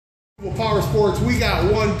Power Sports, we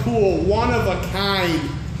got one cool, one of a kind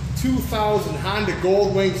 2000 Honda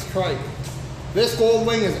Goldwing trike. This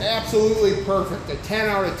Goldwing is absolutely perfect, a 10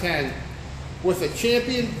 out of 10. With a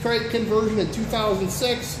champion trike conversion in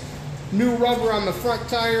 2006, new rubber on the front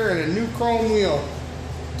tire and a new chrome wheel.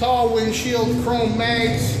 Tall windshield, chrome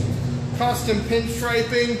mags, custom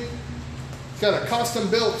pinstriping. It's got a custom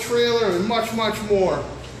built trailer and much more.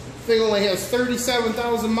 Thing only has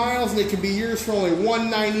 37,000 miles and it can be yours for only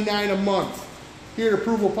 $199 a month. Here at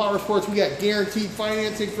Approval Power Sports, we got guaranteed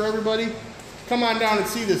financing for everybody. Come on down and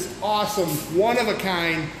see this awesome,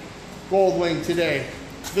 one-of-a-kind Goldwing today.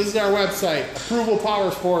 Visit our website,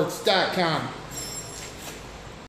 approvalpowersports.com.